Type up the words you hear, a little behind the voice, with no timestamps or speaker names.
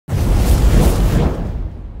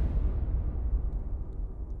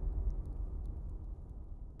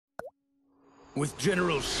With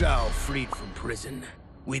General Shao freed from prison,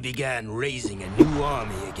 we began raising a new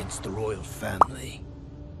army against the royal family.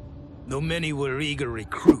 Though many were eager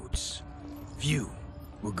recruits, few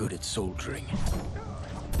were good at soldiering.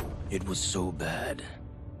 It was so bad,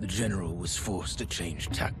 the general was forced to change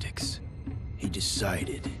tactics. He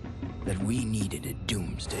decided that we needed a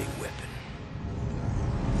doomsday weapon.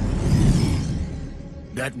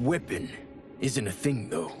 That weapon isn't a thing,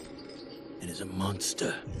 though. It is a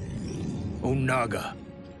monster. Onaga,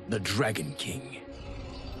 the Dragon King.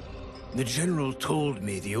 The general told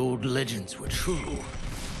me the old legends were true.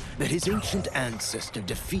 That his ancient ancestor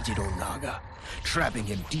defeated Onaga, trapping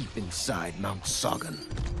him deep inside Mount Sagan.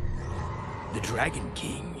 The Dragon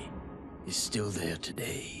King is still there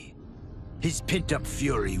today. His pent-up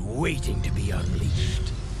fury waiting to be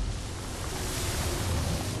unleashed.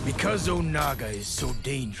 Because Onaga is so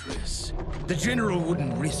dangerous, the general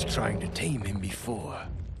wouldn't risk trying to tame him before.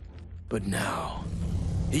 But now,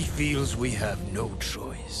 he feels we have no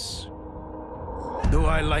choice. Though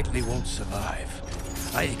I likely won't survive,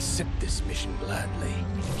 I accept this mission gladly.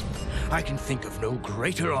 I can think of no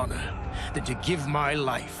greater honor than to give my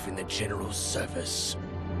life in the general's service.